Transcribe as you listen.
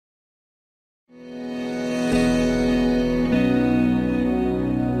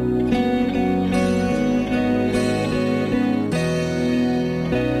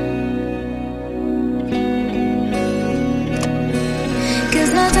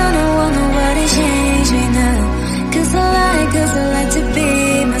Cause I like to be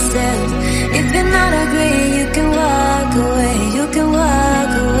myself. If you're not agree, you can walk away. You can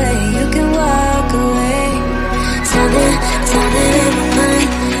walk away, you can walk away. Something in my mind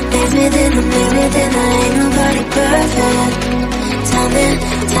makes me think I ain't nobody perfect. Something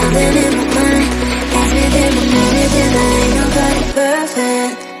in my mind makes me think I ain't nobody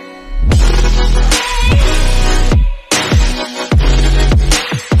perfect.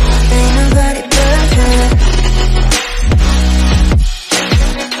 Ain't nobody perfect.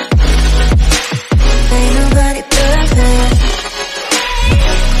 Ain't nobody perfect.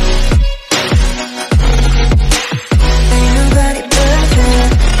 Ain't nobody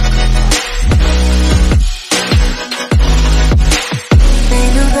perfect.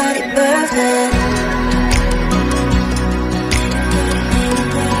 Ain't nobody perfect.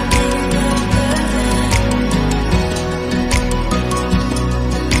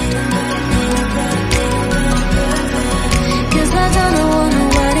 Cause I don't want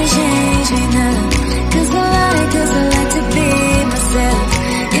nobody change me now. Cause I like to be myself.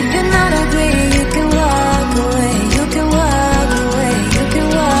 If you're not agree, you can walk away. You can walk away, you can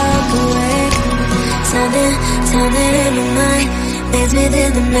walk away. Something in my mind makes me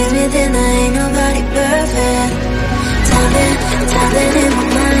think I